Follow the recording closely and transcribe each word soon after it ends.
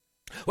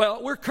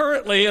Well, we're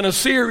currently in a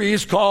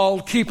series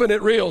called Keepin'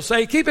 It Real.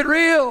 Say, keep it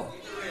real.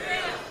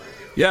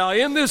 Yeah,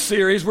 in this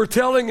series, we're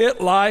telling it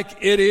like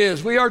it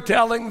is. We are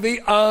telling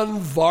the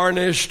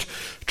unvarnished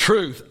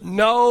truth.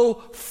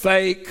 No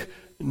fake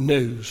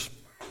news.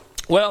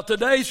 Well,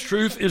 today's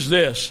truth is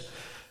this.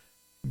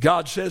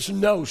 God says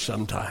no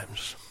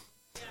sometimes.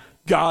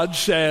 God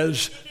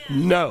says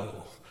no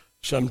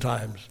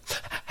sometimes.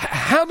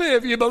 How many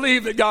of you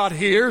believe that God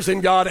hears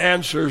and God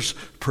answers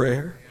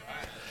prayer?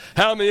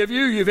 How many of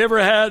you've ever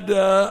had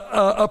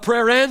a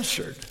prayer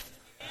answered?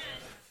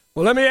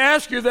 Well, let me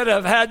ask you that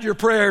have had your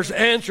prayers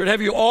answered.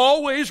 Have you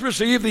always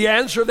received the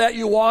answer that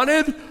you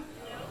wanted?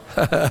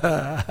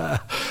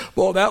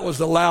 Well, that was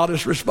the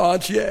loudest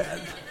response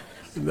yet.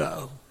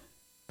 No.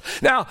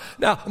 Now,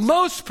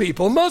 most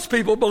people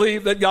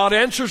believe that God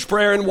answers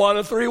prayer in one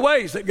of three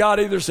ways. That God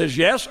either says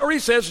yes, or he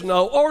says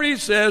no, or he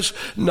says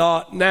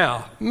not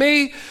now.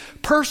 Me,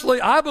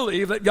 personally, I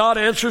believe that God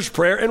answers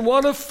prayer in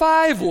one of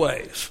 5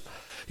 ways.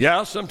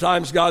 Yeah,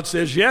 sometimes God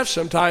says yes,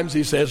 sometimes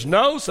he says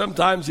no,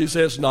 sometimes he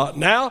says not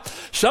now,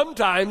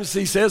 sometimes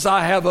he says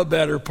I have a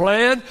better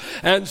plan,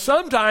 and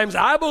sometimes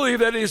I believe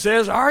that he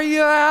says, are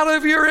you out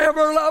of your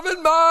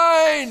ever-loving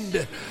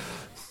mind?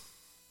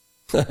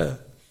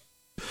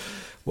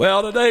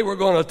 Well, today we're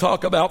going to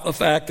talk about the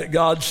fact that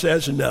God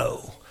says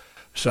no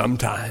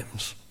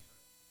sometimes.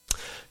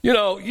 You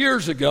know,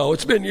 years ago,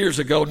 it's been years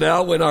ago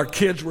now when our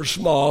kids were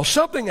small,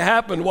 something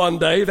happened one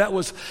day that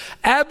was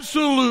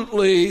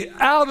absolutely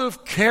out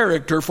of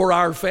character for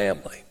our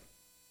family.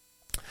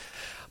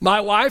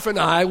 My wife and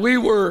I, we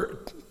were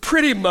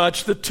pretty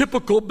much the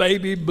typical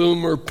baby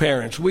boomer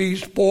parents. We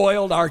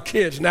spoiled our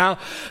kids. Now,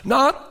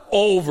 not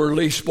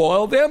overly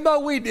spoiled them,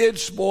 but we did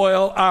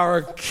spoil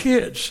our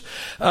kids.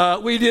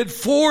 We did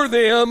for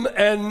them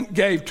and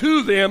gave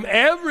to them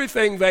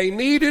everything they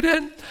needed.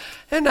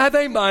 And now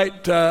they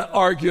might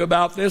argue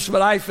about this,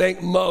 but I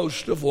think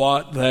most of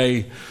what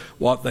they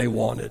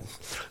wanted.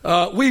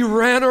 We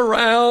ran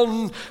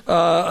them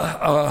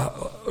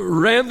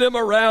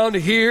around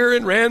here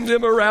and ran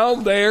them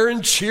around there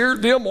and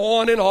cheered them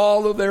on in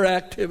all of their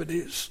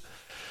activities.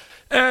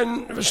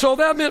 And so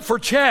that meant for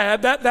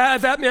Chad,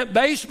 that meant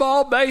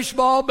baseball,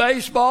 baseball,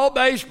 baseball,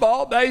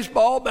 baseball,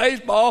 baseball,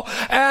 baseball,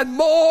 and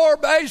more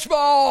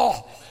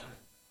baseball.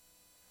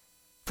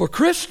 For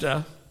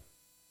Krista,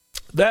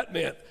 that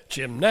meant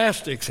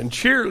gymnastics and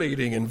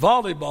cheerleading and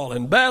volleyball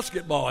and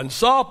basketball and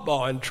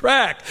softball and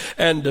track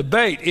and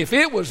debate. If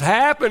it was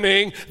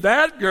happening,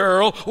 that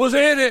girl was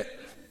in it.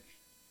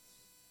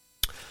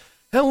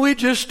 And we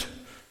just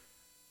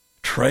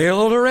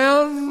trailed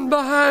around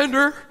behind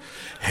her,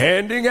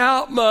 handing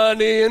out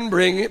money and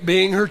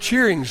being her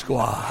cheering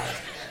squad.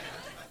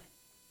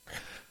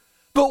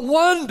 But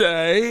one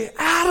day,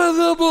 out of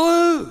the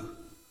blue,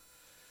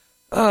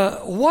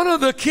 one of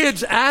the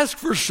kids asked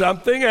for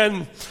something,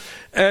 and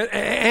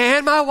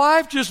my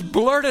wife just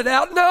blurted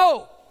out,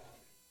 no.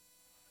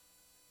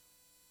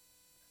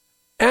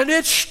 And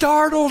it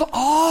startled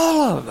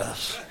all of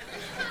us.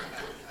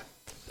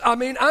 I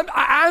mean,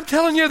 I'm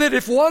telling you that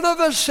if one of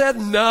us said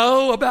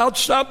no about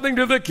something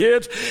to the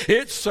kids,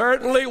 it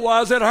certainly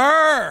wasn't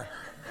her.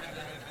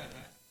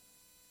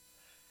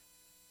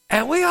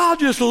 And we all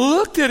just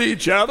looked at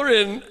each other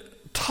in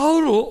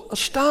total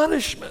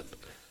astonishment.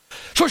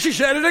 So she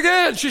said it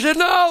again. She said,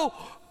 no.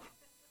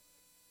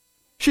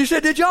 She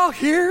said, did y'all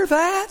hear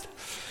that?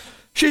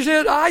 She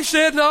said, I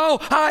said no.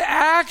 I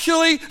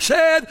actually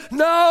said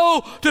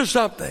no to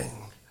something.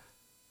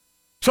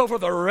 So for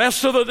the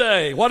rest of the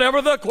day,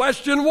 whatever the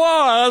question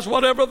was,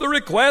 whatever the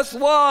request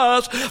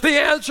was, the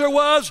answer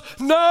was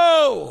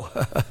no.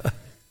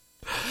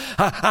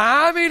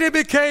 I mean, it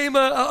became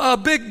a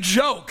big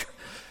joke.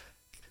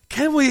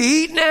 Can we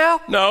eat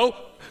now? No.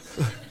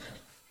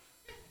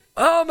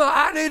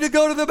 I need to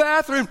go to the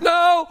bathroom.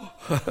 No.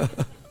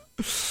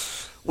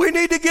 We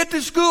need to get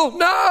to school.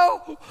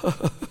 No.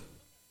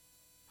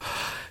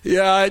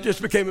 Yeah, it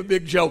just became a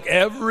big joke.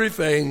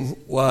 Everything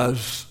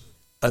was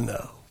a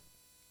no.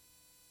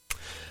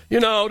 You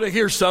know, to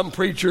hear some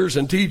preachers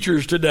and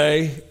teachers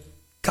today,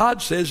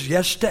 God says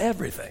yes to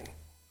everything.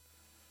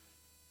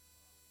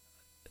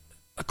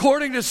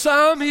 According to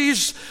some,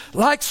 he's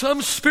like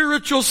some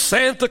spiritual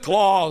Santa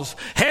Claus,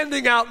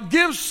 handing out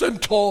gifts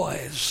and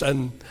toys.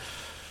 And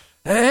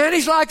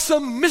he's like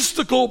some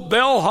mystical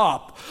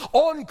bellhop,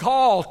 on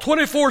call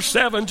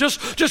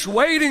 24/7, just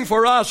waiting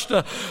for us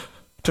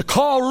to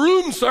call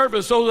room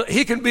service so that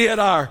he can be at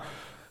our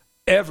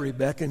every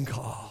beck and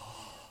call.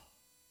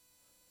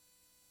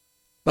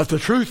 But the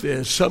truth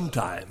is,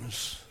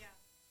 sometimes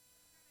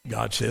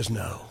God says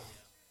no.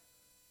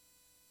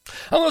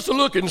 I want us to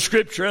look in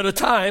Scripture at a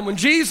time when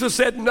Jesus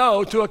said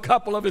no to a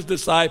couple of his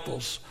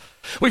disciples.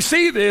 We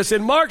see this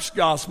in Mark's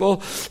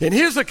gospel, in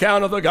his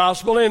account of the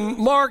gospel,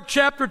 in Mark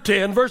chapter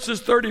 10,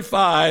 verses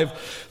 35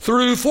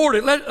 through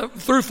 40.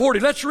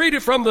 Let's read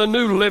it from the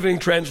New Living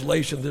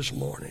Translation this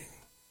morning.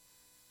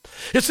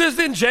 It says,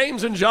 then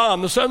James and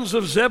John, the sons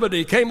of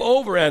Zebedee, came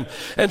over and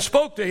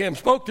spoke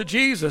to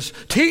Jesus.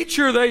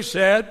 Teacher, they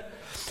said,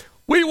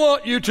 we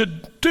want you to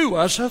do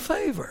us a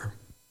favor.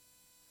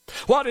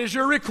 What is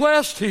your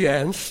request? He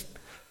asked.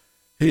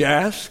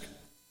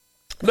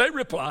 They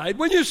replied,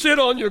 when you sit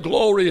on your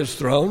glorious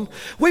throne,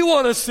 we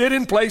want to sit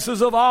in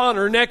places of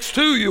honor next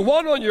to you,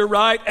 one on your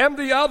right and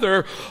the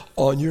other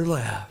on your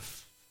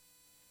left.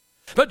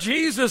 But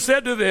Jesus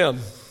said to them,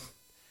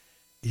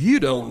 you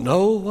don't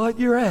know what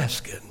you're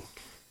asking.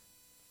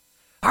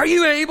 Are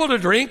you able to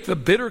drink the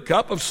bitter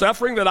cup of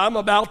suffering that I'm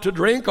about to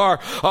drink? Or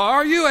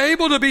are you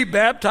able to be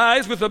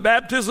baptized with the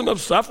baptism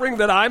of suffering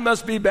that I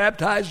must be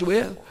baptized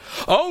with?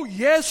 Oh,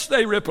 yes,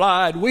 they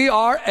replied, we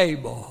are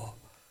able.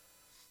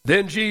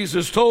 Then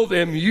Jesus told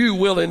them, you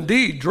will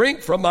indeed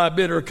drink from my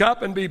bitter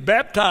cup and be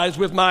baptized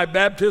with my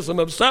baptism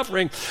of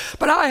suffering,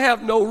 but I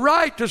have no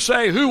right to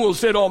say who will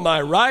sit on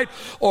my right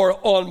or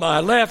on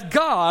my left.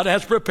 God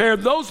has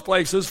prepared those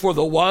places for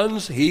the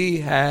ones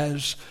he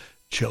has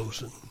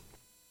chosen.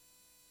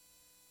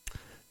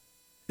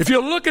 If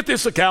you look at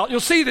this account, you'll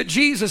see that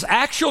Jesus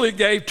actually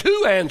gave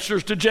two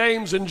answers to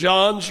James and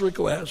John's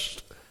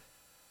request.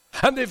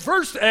 And the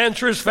first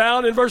answer is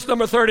found in verse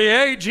number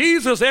 38.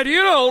 Jesus said,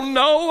 you don't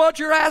know what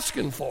you're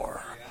asking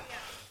for.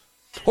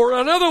 Or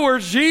in other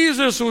words,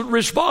 Jesus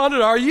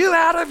responded, are you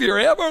out of your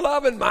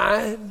ever-loving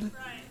mind?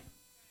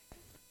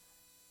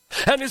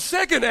 And his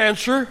second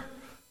answer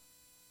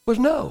was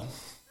no.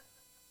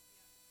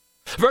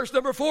 Verse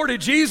number 40,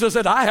 Jesus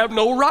said, I have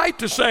no right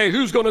to say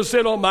who's going to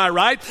sit on my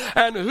right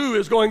and who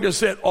is going to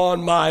sit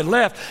on my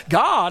left.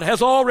 God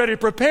has already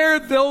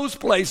prepared those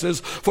places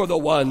for the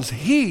ones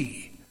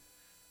he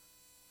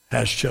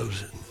has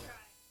chosen.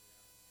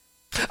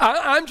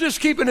 I'm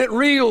just keeping it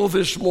real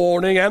this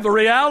morning, and the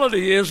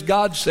reality is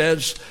God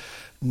says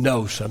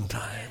no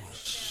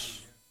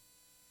sometimes.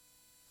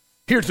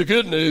 Here's the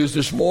good news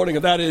this morning,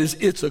 and that is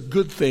it's a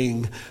good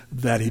thing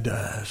that he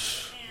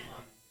does.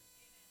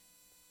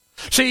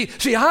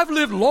 See, I've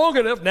lived long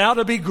enough now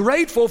to be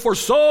grateful for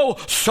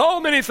so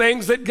many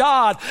things that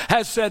God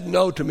has said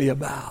no to me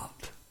about.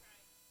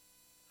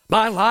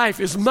 My life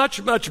is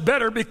much, much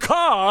better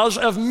because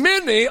of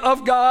many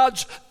of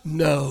God's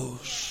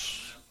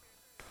no's.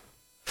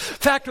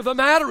 Fact of the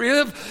matter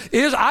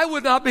is I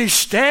would not be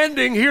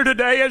standing here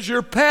today as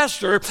your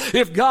pastor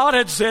if God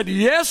had said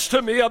yes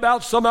to me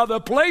about some other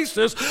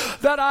places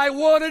that I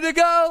wanted to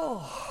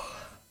go.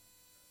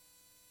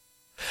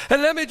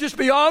 And let me just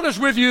be honest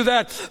with you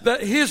that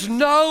his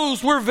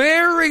no's were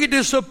very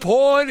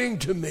disappointing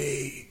to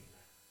me.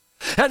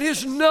 And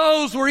his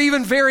no's were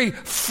even very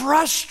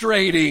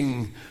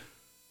frustrating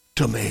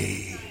to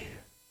me.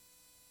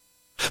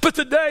 But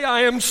today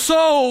I am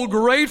so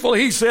grateful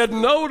he said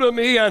no to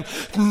me and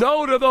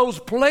no to those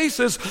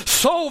places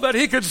so that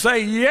he could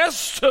say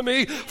yes to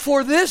me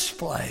for this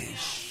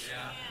place.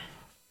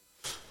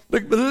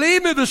 But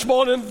believe me this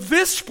morning,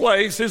 this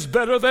place is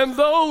better than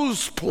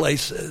those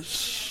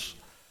places.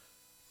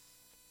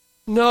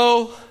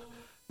 No,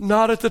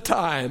 not at the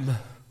time.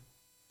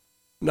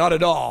 Not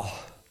at all.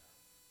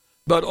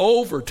 But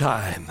over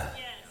time.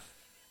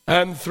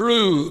 And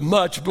through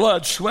much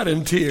blood, sweat,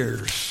 and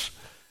tears,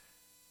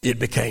 it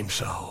became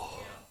so.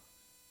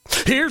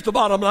 Here's the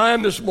bottom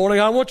line this morning.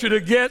 I want you to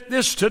get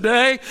this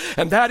today,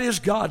 and that is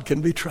God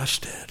can be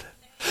trusted.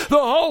 The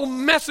whole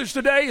message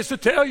today is to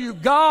tell you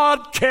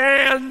God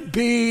can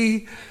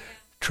be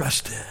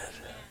trusted.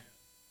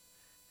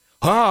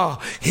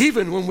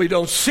 Even when we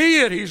don't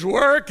see it, he's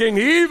working.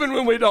 Even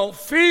when we don't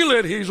feel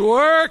it, he's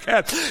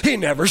working. He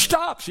never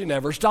stops. He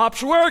never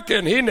stops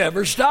working. He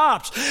never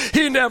stops.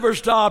 He never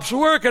stops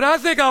working. I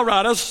think I'll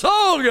write a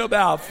song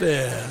about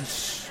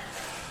this.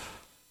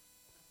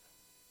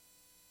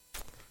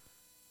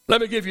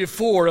 Let me give you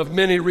 4 of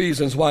many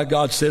reasons why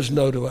God says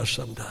no to us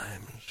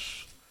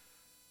sometimes.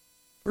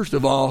 First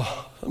of all,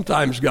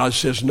 sometimes God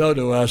says no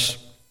to us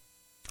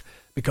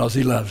because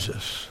he loves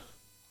us.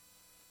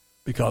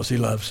 Because he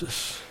loves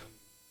us.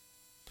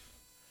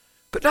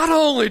 But not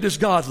only does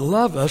God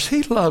love us,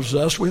 he loves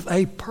us with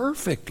a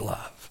perfect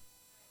love.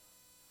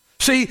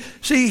 See,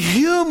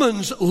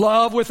 humans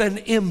love with an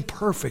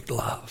imperfect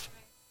love.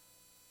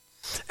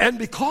 And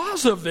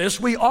because of this,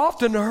 we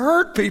often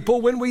hurt people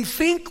when we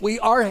think we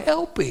are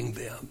helping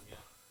them.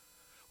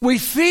 We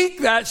think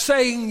that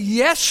saying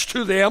yes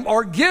to them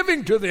or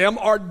giving to them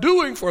or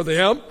doing for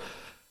them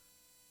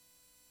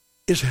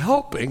is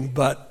helping,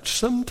 but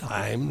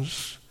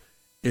sometimes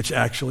it's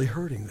actually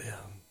hurting them.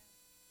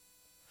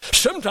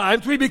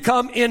 Sometimes we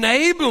become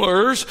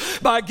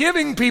enablers by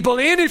giving people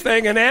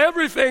anything and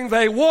everything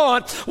they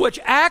want, which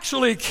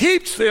actually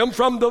keeps them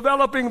from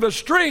developing the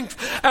strength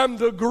and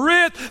the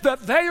grit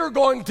that they are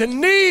going to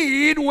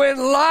need when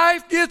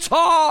life gets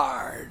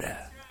hard.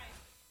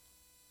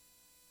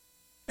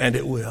 And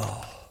it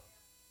will.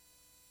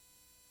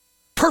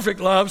 Perfect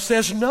love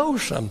says no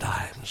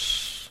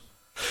sometimes.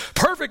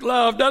 Perfect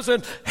love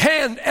doesn't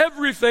hand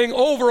everything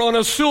over on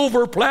a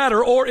silver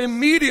platter or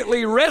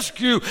immediately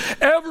rescue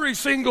every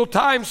single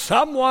time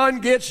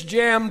someone gets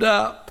jammed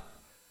up.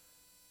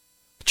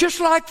 Just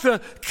like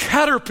the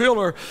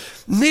caterpillar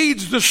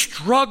needs the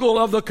struggle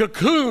of the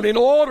cocoon in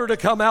order to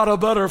come out a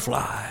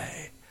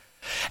butterfly.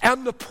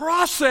 And the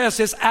process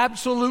is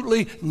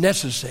absolutely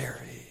necessary.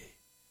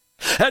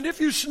 And if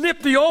you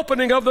snip the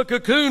opening of the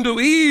cocoon to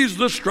ease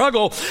the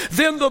struggle,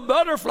 then the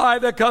butterfly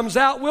that comes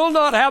out will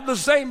not have the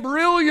same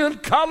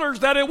brilliant colors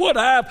that it would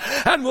have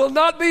and will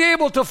not be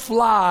able to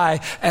fly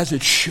as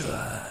it should.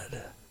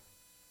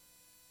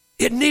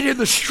 It needed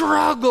the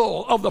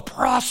struggle of the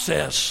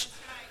process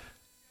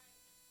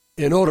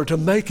in order to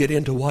make it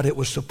into what it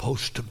was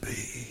supposed to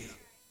be.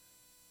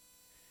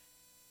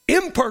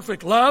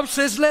 Imperfect love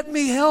says, let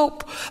me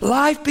help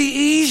life be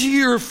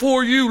easier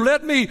for you.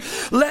 Let me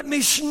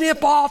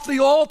snip off the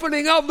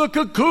opening of the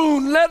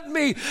cocoon. Let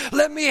me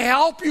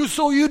help you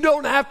so you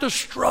don't have to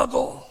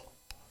struggle.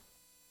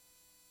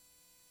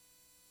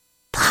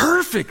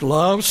 Perfect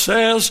love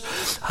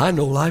says, I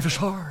know life is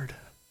hard.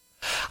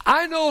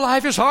 I know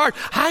life is hard.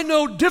 I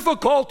know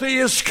difficulty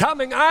is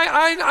coming.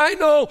 I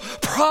know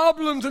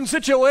problems and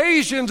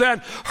situations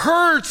and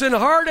hurts and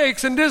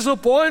heartaches and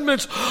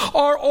disappointments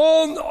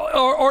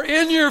are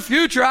in your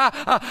future.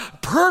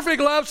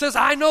 Perfect love says,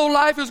 I know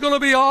life is going to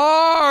be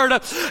hard.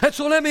 And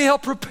so let me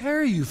help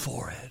prepare you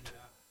for it.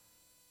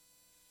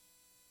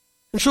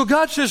 And so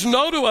God says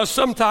no to us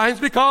sometimes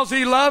because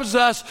He loves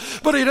us.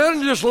 But He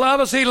doesn't just love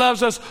us, He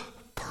loves us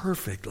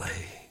perfectly.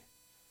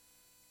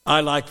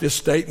 I like this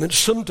statement.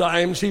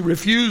 Sometimes He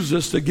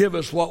refuses to give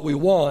us what we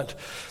want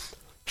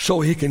so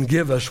He can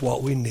give us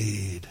what we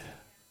need.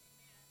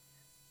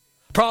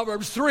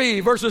 Proverbs 3,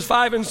 verses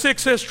 5 and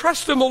 6 says,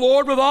 trust in the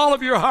Lord with all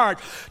of your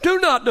heart. Do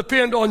not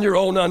depend on your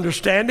own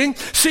understanding.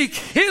 Seek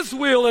His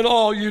will in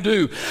all you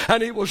do,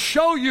 and He will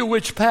show you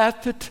which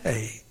path to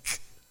take.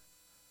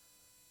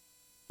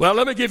 Well,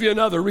 let me give you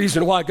another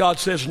reason why God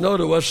says no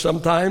to us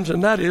sometimes,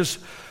 and that is,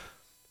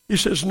 He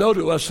says no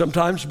to us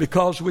sometimes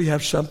because we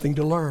have something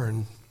to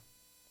learn.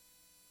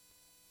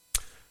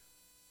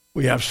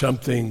 We have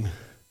something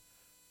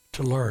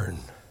to learn.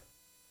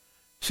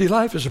 See,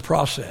 life is a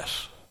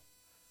process.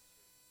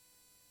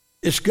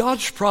 It's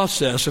God's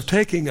process of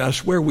taking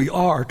us where we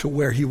are to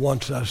where He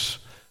wants us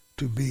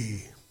to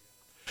be.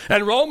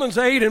 And Romans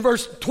 8 and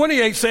verse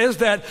 28 says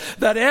that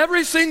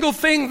every single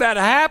thing that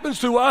happens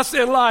to us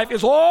in life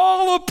is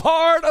all a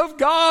part of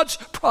God's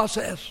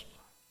process.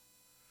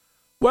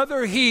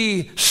 Whether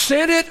He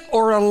sent it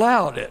or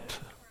allowed it,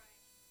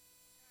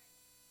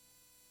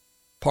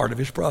 part of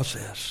His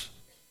process.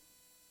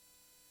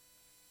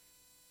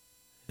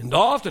 And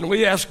often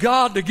we ask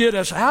God to get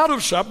us out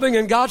of something,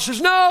 and God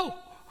says, no,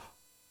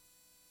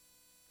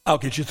 I'll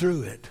get you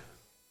through it.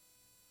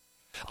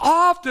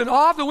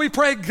 Often we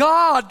pray,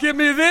 God, give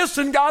me this,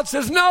 and God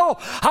says, no,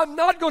 I'm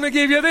not going to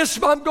give you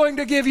this, I'm going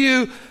to give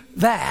you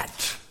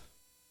that.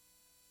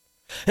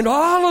 And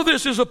all of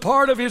this is a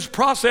part of His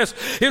process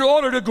in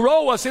order to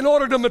grow us, in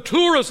order to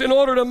mature us, in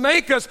order to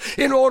make us,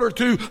 in order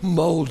to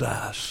mold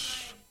us.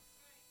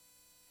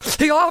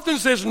 He often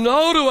says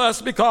no to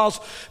us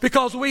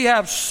because we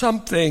have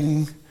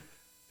something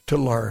to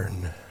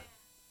learn.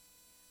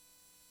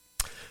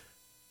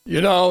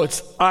 You know,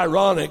 it's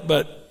ironic,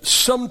 but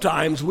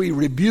sometimes we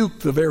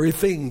rebuke the very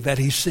thing that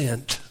He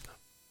sent.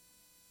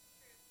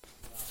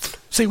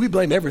 See, we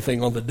blame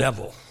everything on the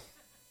devil.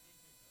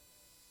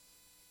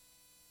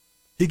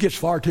 He gets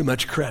far too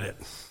much credit.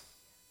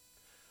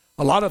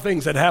 A lot of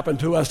things that happen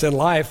to us in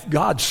life,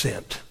 God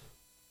sent.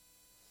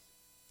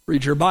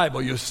 Read your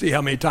Bible, you'll see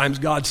how many times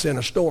God sent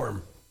a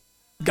storm.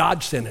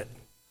 God sent it.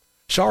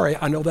 Sorry,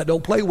 I know that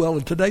don't play well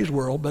in today's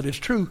world, but it's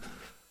true.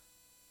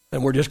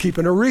 And we're just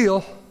keeping it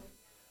real.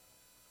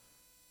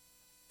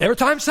 Every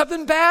time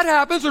something bad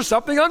happens or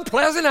something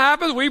unpleasant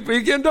happens, we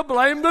begin to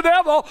blame the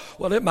devil.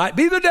 Well, it might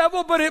be the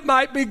devil, but it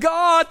might be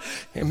God.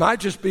 It might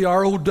just be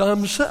our old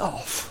dumb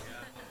self.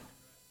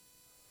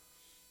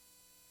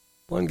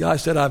 One guy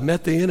said, I've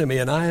met the enemy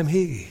and I am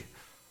he.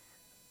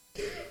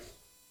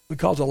 We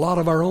cause a lot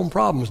of our own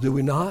problems, do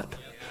we not?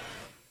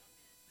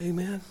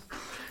 Amen.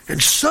 And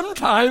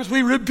sometimes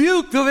we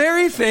rebuke the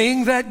very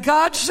thing that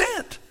God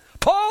sent.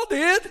 Paul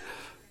did.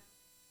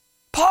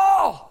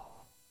 Paul.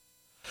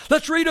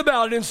 Let's read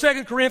about it in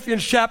 2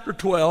 Corinthians chapter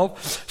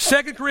 12.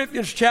 2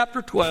 Corinthians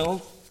chapter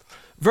 12,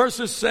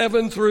 verses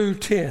 7 through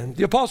 10.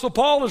 The Apostle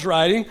Paul is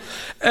writing,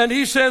 and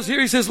he says here,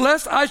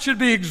 lest I should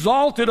be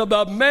exalted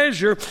above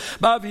measure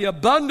by the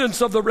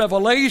abundance of the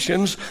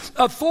revelations,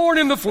 a thorn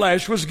in the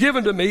flesh was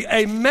given to me,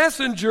 a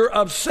messenger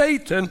of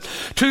Satan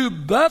to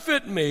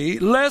buffet me,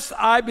 lest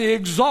I be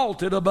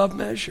exalted above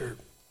measure.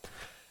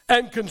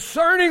 And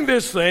concerning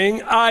this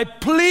thing, I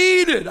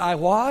pleaded. I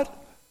what?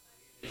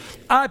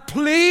 I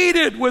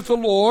pleaded with the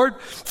Lord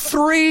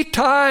 3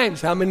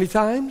 times. How many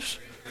times?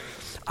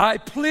 I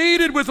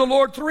pleaded with the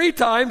Lord 3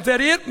 times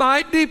that it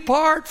might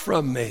depart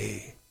from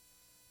me.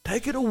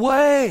 Take it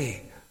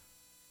away.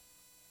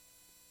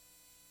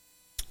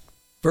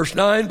 Verse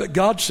 9, but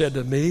God said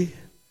to me,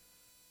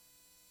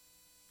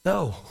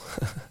 no.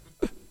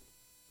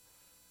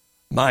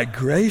 My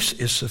grace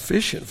is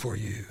sufficient for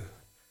you,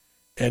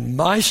 and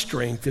my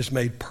strength is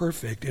made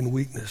perfect in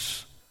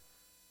weakness.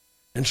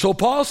 And so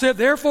Paul said,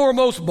 therefore,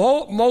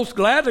 most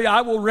gladly, I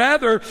will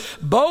rather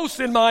boast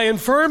in my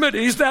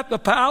infirmities that the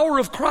power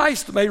of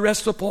Christ may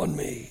rest upon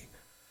me.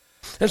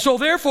 And so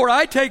therefore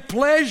I take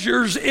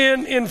pleasures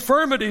in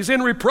infirmities,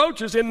 in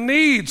reproaches, in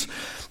needs,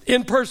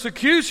 in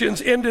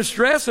persecutions, in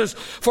distresses,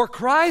 for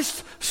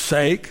Christ's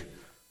sake.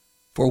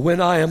 For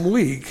when I am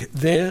weak,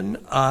 then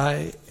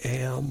I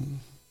am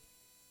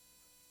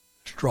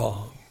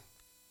strong.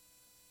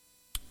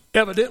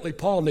 Evidently,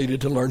 Paul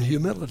needed to learn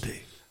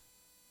humility.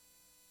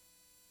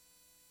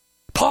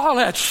 Paul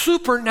had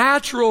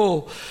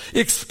supernatural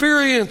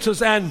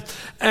experiences and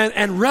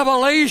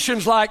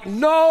revelations like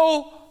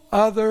no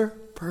other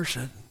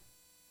person.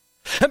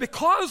 And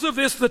because of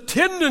this, the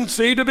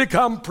tendency to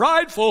become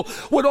prideful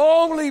would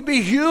only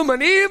be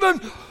human, even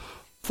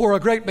for a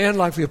great man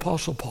like the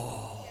Apostle Paul.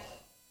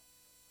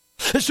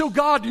 And so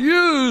God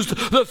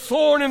used the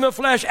thorn in the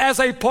flesh as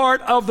a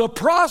part of the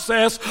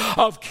process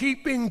of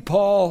keeping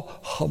Paul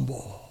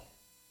humble.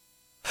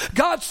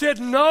 God said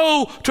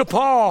no to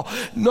Paul.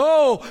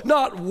 No,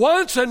 not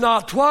once and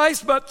not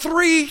twice, but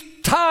 3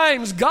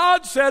 times.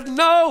 God said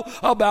no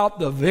about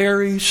the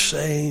very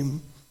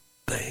same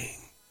thing.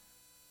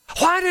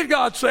 Why did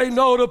God say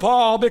no to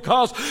Paul?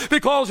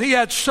 Because he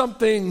had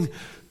something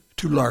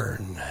to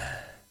learn.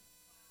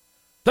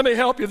 Let me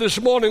help you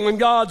this morning when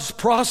God's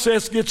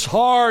process gets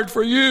hard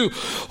for you.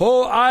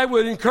 Oh, I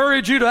would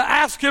encourage you to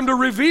ask him to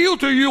reveal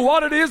to you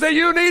what it is that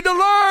you need to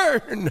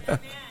learn. Amen.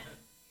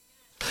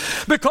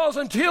 Because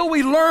until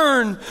we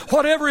learn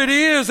whatever it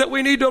is that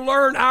we need to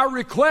learn, our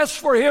request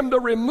for him to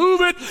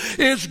remove it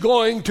is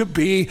going to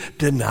be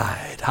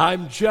denied.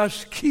 I'm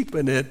just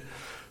keeping it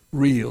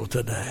real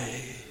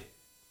today.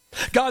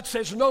 God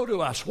says no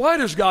to us. Why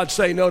does God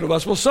say no to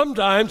us? Well,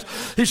 sometimes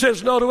he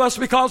says no to us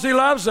because he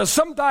loves us.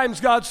 Sometimes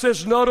God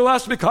says no to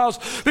us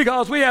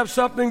because we have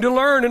something to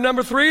learn. And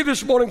number 3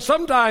 this morning,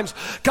 sometimes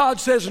God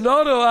says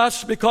no to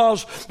us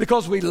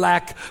because we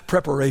lack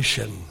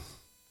preparation.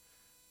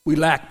 We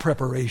lack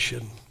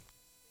preparation.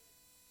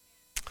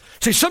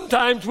 See,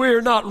 sometimes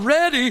we're not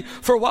ready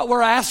for what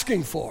we're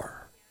asking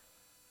for.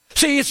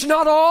 See, it's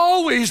not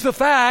always the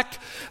fact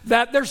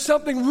that there's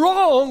something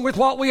wrong with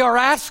what we are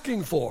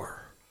asking for.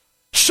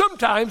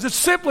 Sometimes it's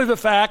simply the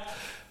fact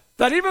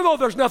that even though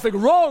there's nothing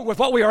wrong with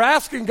what we are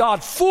asking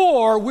God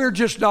for, we're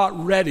just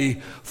not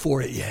ready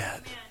for it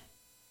yet.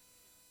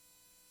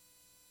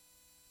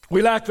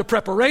 We lack the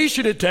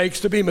preparation it takes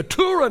to be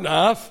mature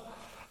enough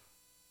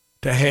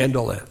to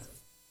handle it.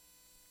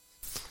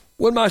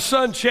 When my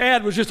son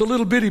Chad was just a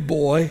little bitty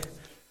boy,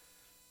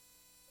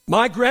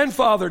 my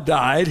grandfather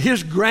died.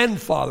 His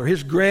grandpa,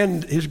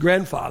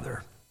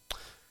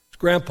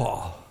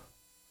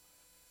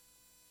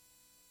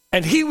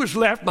 and he was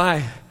left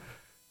my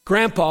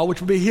grandpa, which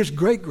would be his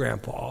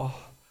great-grandpa,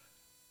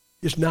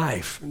 his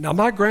knife. Now,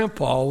 my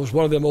grandpa was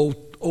one of them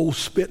old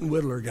spit and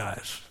whittler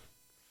guys.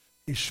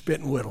 He spit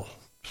and whittle,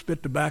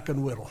 spit tobacco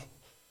and whittle.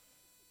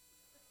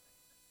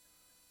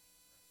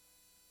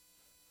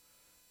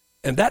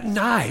 And that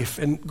knife,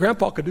 and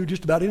Grandpa could do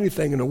just about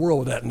anything in the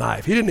world with that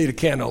knife. He didn't need a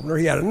can opener.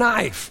 He had a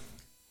knife.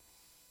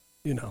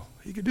 You know,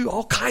 he could do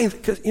all kinds,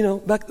 because, you know,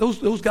 back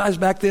those guys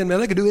back then, man,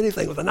 they could do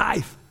anything with a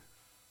knife.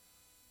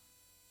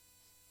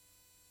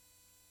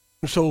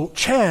 And so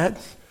Chad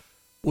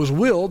was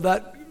willed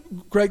that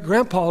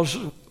great-grandpa's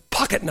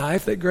pocket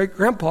knife that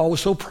great-grandpa was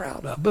so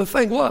proud of. But the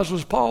thing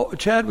was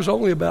Chad was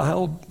only about, how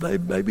old,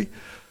 babe, maybe?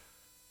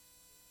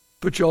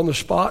 Put you on the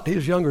spot. He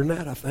was younger than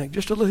that, I think.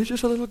 He's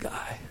just a little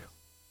guy.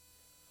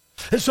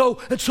 And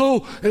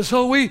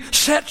so we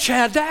set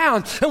Chad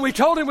down, and we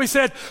told him, we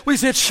said,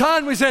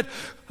 son,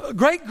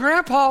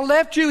 great-grandpa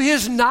left you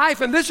his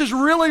knife, and this is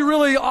really,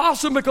 really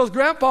awesome because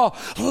Grandpa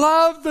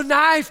loved the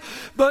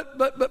knife,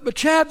 but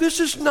Chad,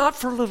 this is not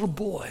for little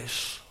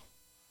boys.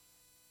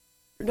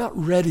 You're not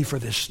ready for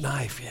this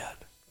knife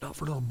yet. Not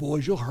for little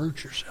boys. You'll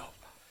hurt yourself.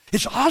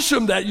 It's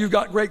awesome that you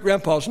got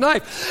great-grandpa's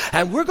knife,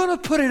 and we're going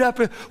to put it up.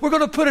 We're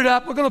going to put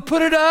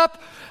it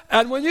up.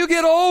 And when you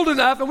get old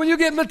enough and when you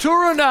get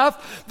mature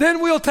enough,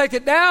 then we'll take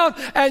it down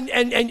and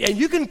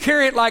you can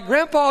carry it like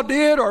Grandpa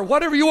did or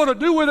whatever you want to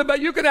do with it, but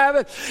you can have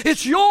it.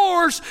 It's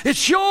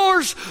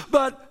yours,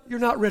 but you're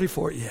not ready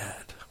for it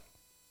yet.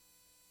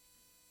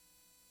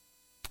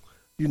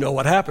 You know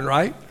what happened,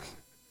 right?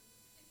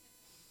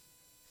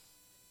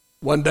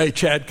 One day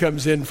Chad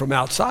comes in from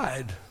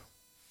outside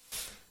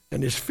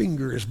and his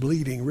finger is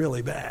bleeding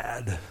really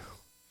bad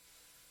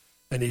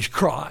and he's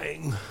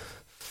crying.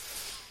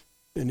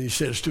 And he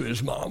says to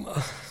his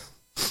mama,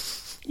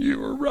 "You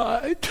were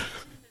right.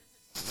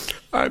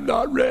 I'm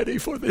not ready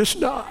for this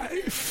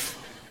knife."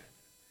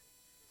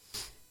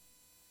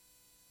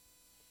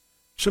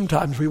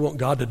 Sometimes we want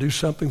God to do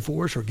something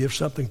for us or give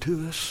something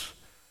to us.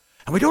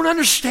 And we don't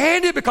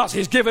understand it because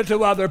he's given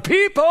to other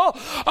people.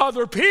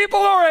 Other people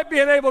are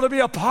being able to be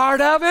a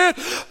part of it.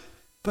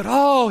 But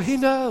he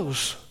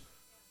knows.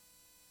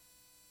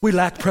 We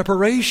lack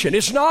preparation.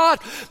 It's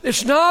not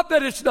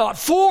that it's not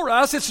for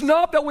us. It's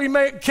not that we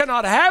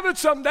cannot have it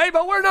someday,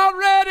 but we're not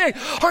ready.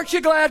 Aren't you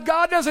glad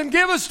God doesn't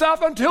give us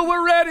stuff until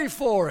we're ready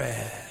for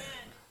it?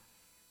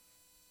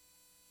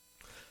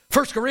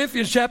 1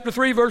 Corinthians chapter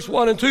 3, verse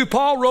 1 and 2,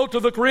 Paul wrote to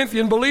the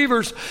Corinthian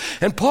believers,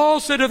 and Paul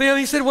said to them,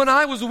 he said, when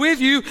I was with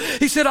you,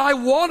 he said, I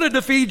wanted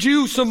to feed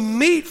you some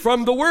meat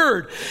from the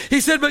word. He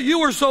said, but you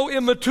were so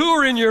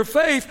immature in your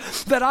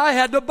faith that I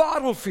had to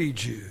bottle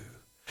feed you.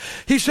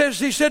 He said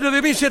to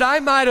them, he said,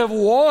 you might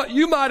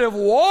have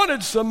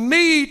wanted some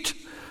meat,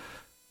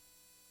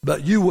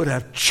 but you would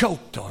have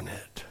choked on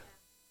it.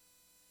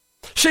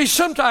 See,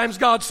 sometimes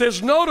God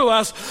says no to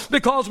us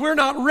because we're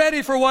not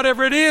ready for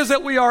whatever it is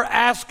that we are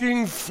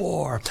asking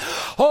for.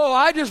 Oh,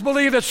 I just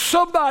believe that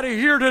somebody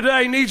here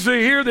today needs to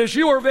hear this.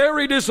 You are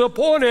very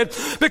disappointed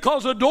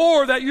because the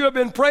door that you have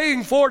been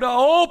praying for to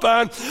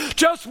open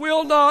just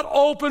will not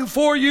open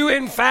for you.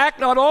 In fact,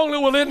 not only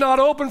will it not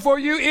open for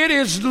you, it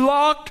is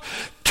locked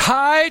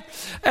tight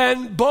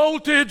and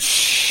bolted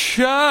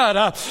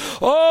shut.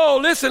 Oh,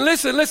 listen.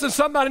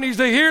 Somebody needs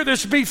to hear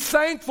this. Be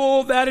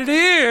thankful that it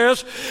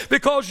is,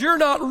 because you're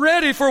not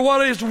ready for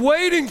what is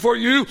waiting for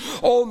you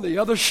on the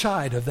other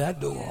side of that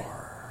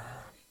door.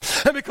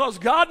 And because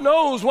God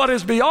knows what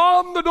is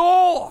beyond the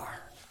door,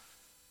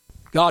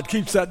 God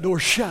keeps that door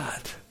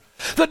shut.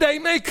 The day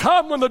may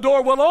come when the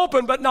door will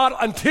open, but not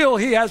until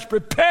He has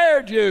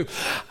prepared you.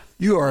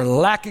 You are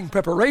lacking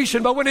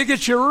preparation, but when He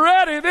gets you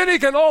ready, then He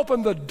can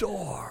open the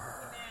door.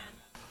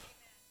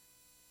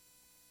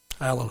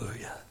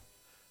 Hallelujah.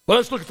 Well,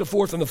 let's look at the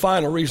fourth and the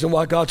final reason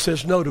why God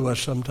says no to us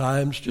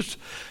sometimes, just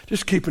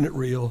keeping it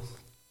real.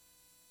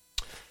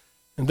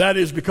 And that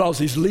is because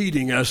He's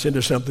leading us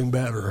into something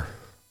better.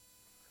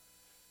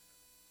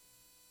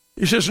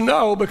 He says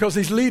no because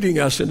He's leading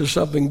us into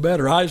something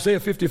better.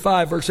 Isaiah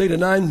 55, verse 8 and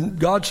 9,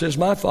 God says,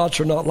 my thoughts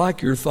are not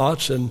like your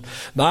thoughts, and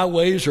my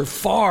ways are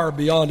far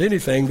beyond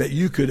anything that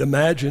you could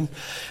imagine.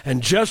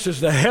 And just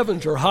as the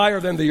heavens are higher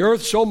than the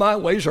earth, so my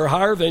ways are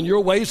higher than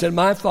your ways, and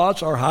my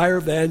thoughts are higher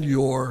than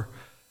your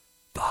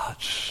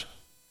thoughts.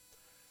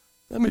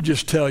 Let me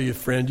just tell you,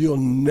 friend, you'll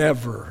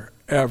never,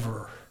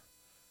 ever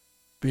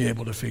be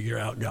able to figure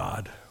out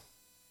God.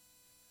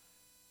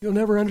 You'll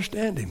never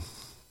understand Him.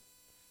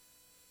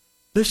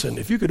 Listen,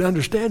 if you could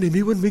understand Him,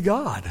 He wouldn't be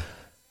God.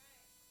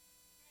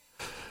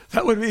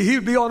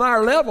 He'd be on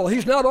our level.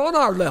 He's not on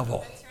our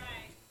level.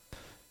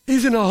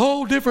 He's in a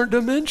whole different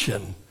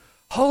dimension,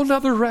 whole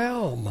nother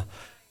realm.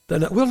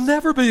 We'll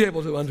never be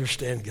able to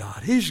understand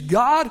God. He's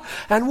God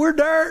and we're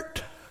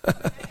dirt.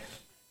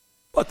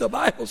 What the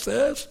Bible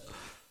says.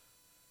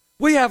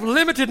 We have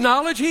limited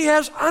knowledge. He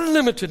has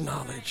unlimited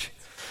knowledge.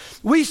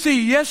 We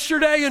see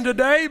yesterday and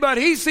today, but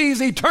He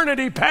sees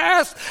eternity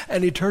past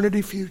and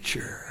eternity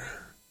future.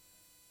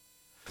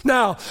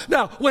 Now,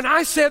 when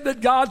I said that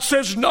God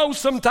says no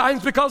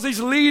sometimes because He's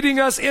leading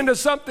us into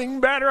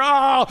something better,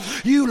 oh,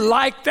 you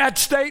like that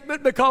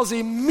statement because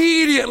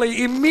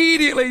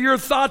immediately your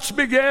thoughts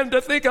began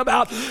to think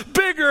about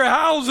bigger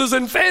houses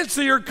and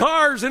fancier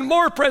cars and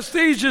more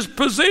prestigious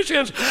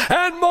positions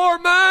and more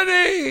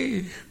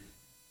money.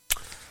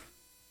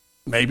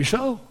 Maybe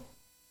so.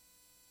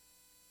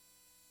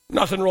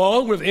 Nothing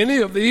wrong with any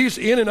of these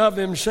in and of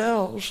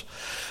themselves.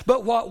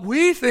 But what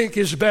we think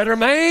is better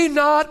may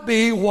not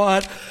be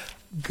what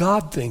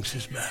God thinks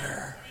is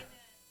better.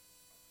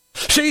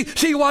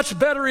 See, what's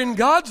better in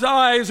God's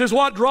eyes is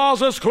what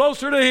draws us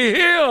closer to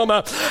Him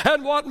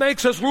and what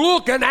makes us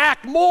look and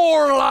act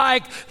more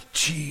like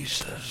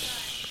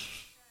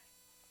Jesus.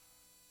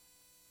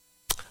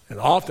 And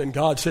often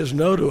God says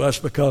no to us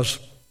because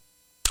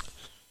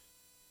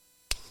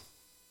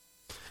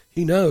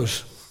He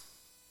knows.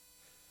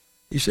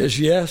 He says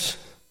yes,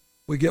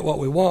 we get what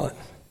we want.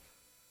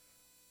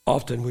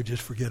 Often we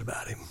just forget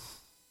about Him.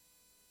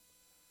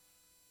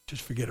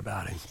 Just forget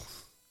about Him.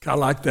 Kind of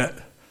like that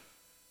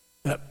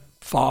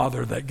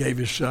father that gave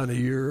his son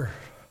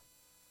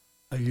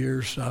a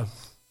year's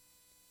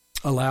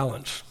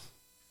allowance.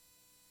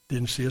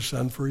 Didn't see his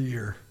son for a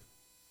year.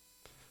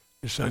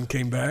 His son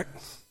came back.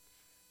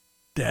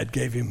 Dad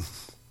gave him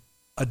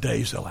a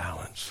day's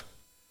allowance.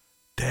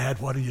 Dad,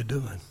 what are you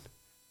doing?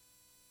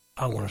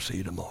 I want to see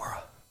you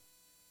tomorrow.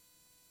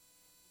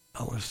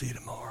 I want to see you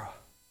tomorrow.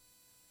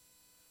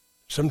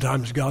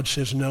 Sometimes God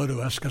says no to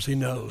us because He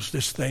knows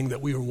this thing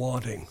that we are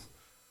wanting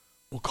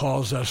will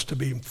cause us to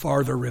be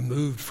farther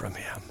removed from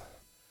Him.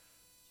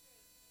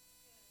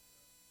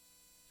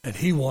 And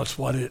He wants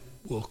what it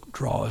will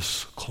draw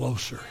us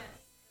closer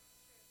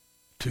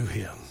to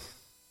Him.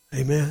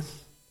 Amen?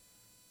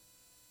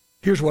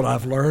 Here's what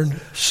I've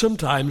learned.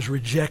 Sometimes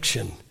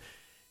rejection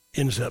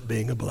ends up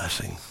being a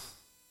blessing.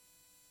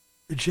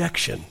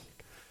 Rejection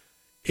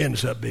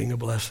ends up being a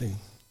blessing.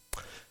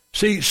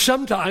 See,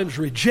 sometimes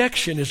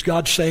rejection is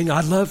God saying,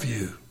 I love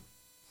you.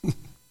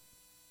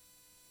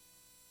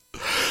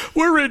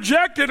 We're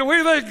rejected and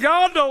we think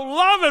God don't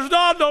love us,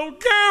 God don't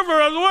care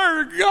for us,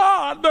 we're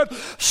God. But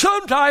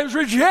sometimes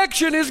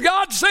rejection is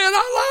God saying,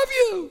 I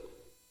love you.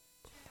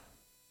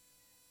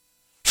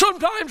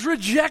 Sometimes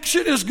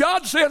rejection is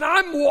God saying,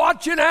 I'm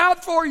watching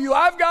out for you,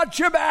 I've got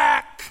your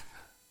back.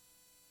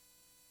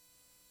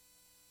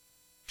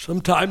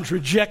 Sometimes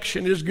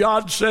rejection is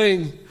God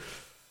saying,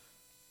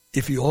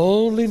 If you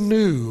only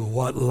knew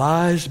what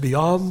lies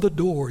beyond the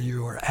door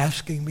you are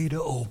asking me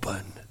to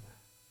open,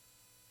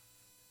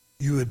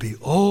 you would be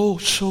oh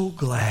so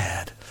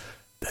glad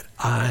that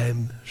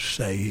I'm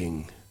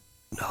saying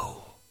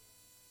no.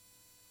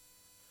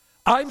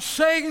 I'm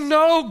saying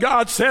no,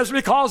 God says,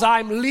 because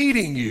I'm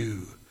leading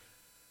you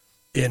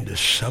into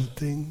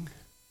something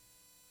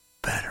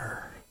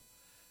better.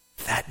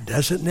 That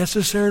doesn't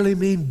necessarily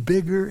mean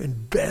bigger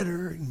and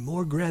better and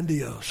more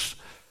grandiose.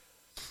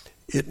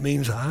 It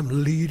means I'm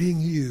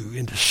leading you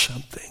into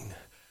something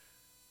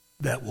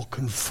that will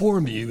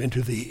conform you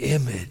into the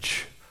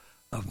image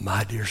of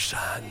my dear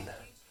Son.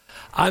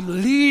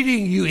 I'm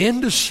leading you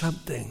into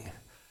something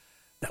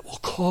that will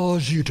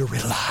cause you to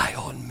rely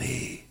on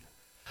me.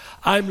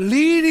 I'm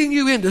leading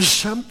you into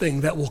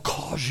something that will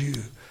cause you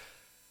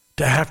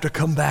to have to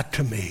come back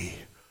to me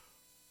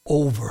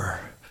over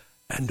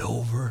and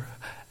over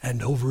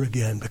and over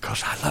again,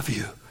 because I love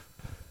you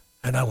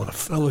and I want to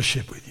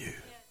fellowship with you.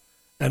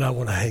 And I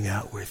want to hang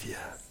out with you.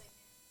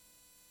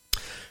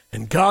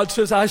 And God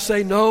says, I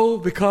say no,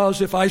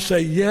 because if I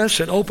say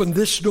yes and open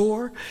this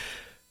door,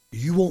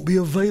 you won't be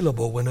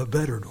available when a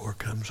better door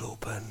comes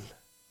open.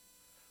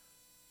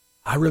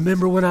 I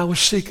remember when I was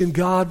seeking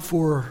God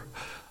for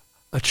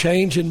a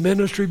change in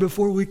ministry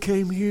before we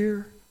came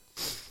here.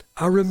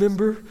 I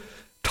remember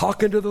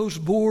talking to those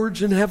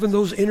boards and having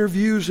those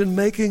interviews and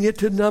making it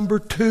to number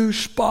 2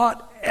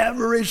 spot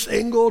every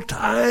single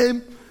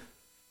time.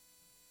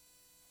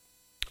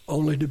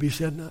 Only to be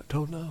said no,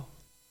 told no.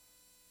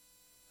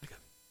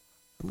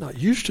 I'm not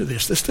used to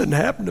this. This didn't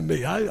happen to me.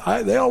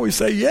 They always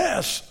say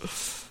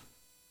yes.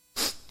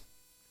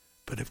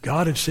 But if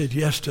God had said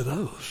yes to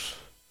those,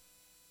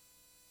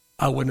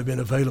 I wouldn't have been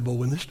available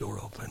when this door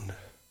opened.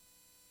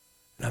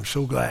 And I'm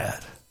so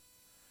glad.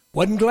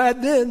 Wasn't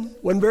glad then.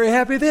 Wasn't very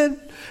happy then.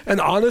 And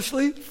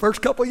honestly,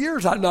 first couple of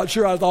years, I'm not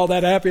sure I was all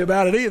that happy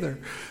about it either.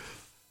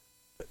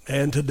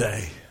 And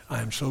today,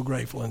 I am so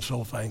grateful and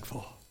so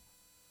thankful.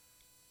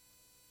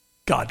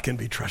 God can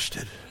be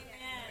trusted.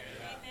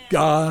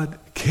 God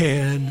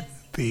can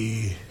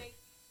be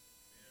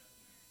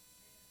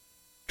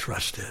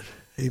trusted.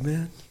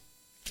 Amen.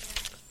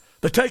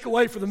 The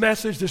takeaway for the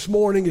message this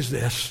morning is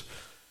this: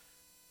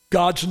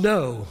 God's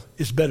no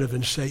is better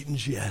than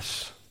Satan's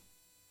yes.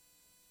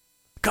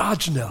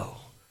 God's no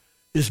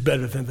is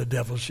better than the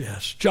devil's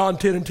yes. John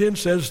 10:10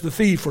 says, the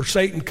thief or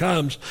Satan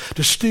comes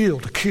to steal,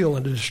 to kill,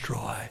 and to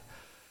destroy.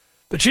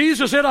 But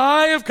Jesus said,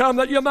 I have come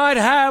that you might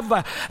have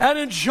and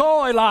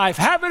enjoy life.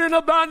 Have it in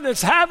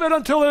abundance. Have it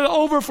until it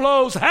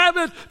overflows. Have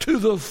it to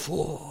the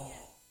full.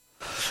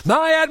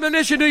 My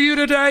admonition to you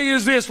today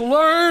is this: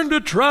 learn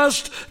to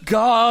trust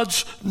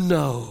God's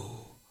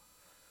no.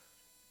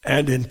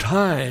 And in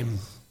time,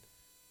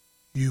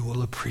 you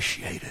will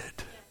appreciate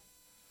it.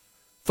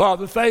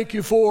 Father, thank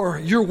you for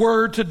your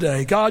word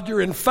today. God, your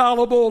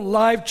infallible,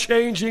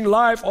 life-changing,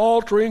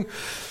 life-altering,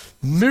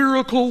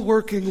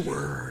 miracle-working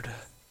word.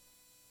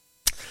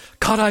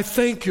 God, I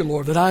thank you,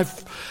 Lord, that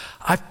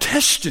I've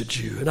tested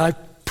you and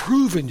I've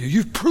proven you.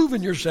 You've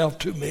proven yourself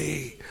to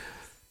me.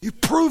 You've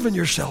proven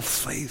yourself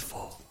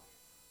faithful.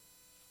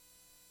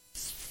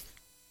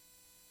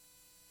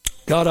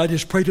 God, I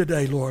just pray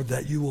today, Lord,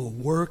 that you will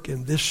work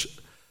in this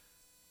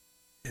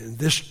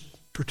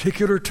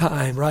particular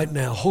time right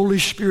now. Holy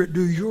Spirit,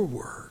 do your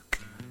work.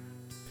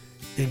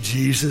 In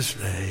Jesus'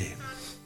 name.